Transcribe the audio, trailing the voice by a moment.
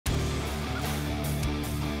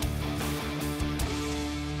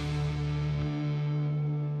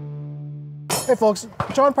Hey folks,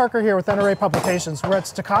 John Parker here with NRA Publications. We're at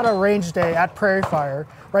Staccato Range Day at PrairieFire,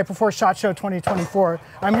 right before SHOT Show 2024.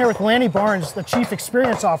 I'm here with Lanny, the Chief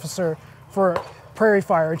Experience Officer for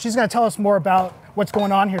PrairieFire, and she's going to tell us more about what's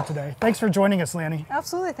going on here today. Thanks for joining us, Lanny.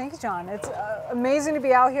 Absolutely, thank you, John. It's amazing to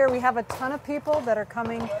be out here. We have a ton of people that are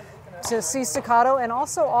coming to see Staccato and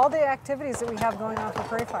also all the activities that we have going on for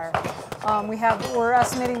PrairieFire. We're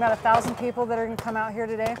estimating about 1,000 people that are going to come out here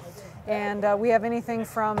today. And we have anything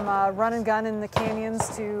from run and gun in the canyons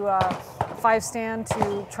to five stand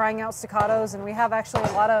to trying out Staccatos. And we have actually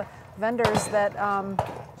a lot of vendors that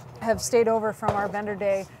have stayed over from our vendor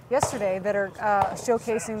day yesterday that are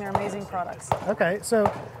showcasing their amazing products. Okay, so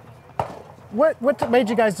what made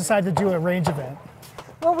you guys decide to do a range event?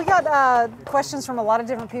 Well, we got questions from a lot of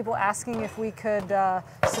different people asking if we could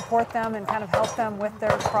support them and kind of help them with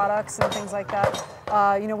their products and things like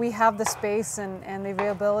that. You know, we have the space and the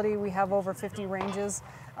availability. We have over 50 ranges.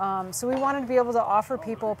 So we wanted to be able to offer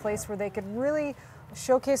people a place where they could really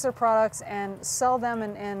showcase their products and sell them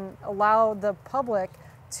and allow the public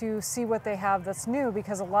to see what they have that's new,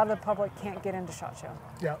 because a lot of the public can't get into SHOT Show.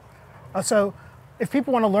 Yeah. So if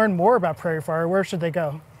people want to learn more about PrairieFire, where should they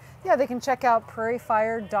go? Yeah, they can check out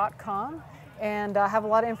PrairieFire.com and have a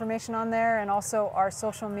lot of information on there, and also our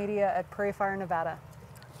social media at PrairieFire Nevada.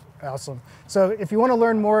 Awesome. So if you want to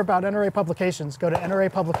learn more about NRA Publications, go to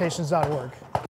nrapublications.org.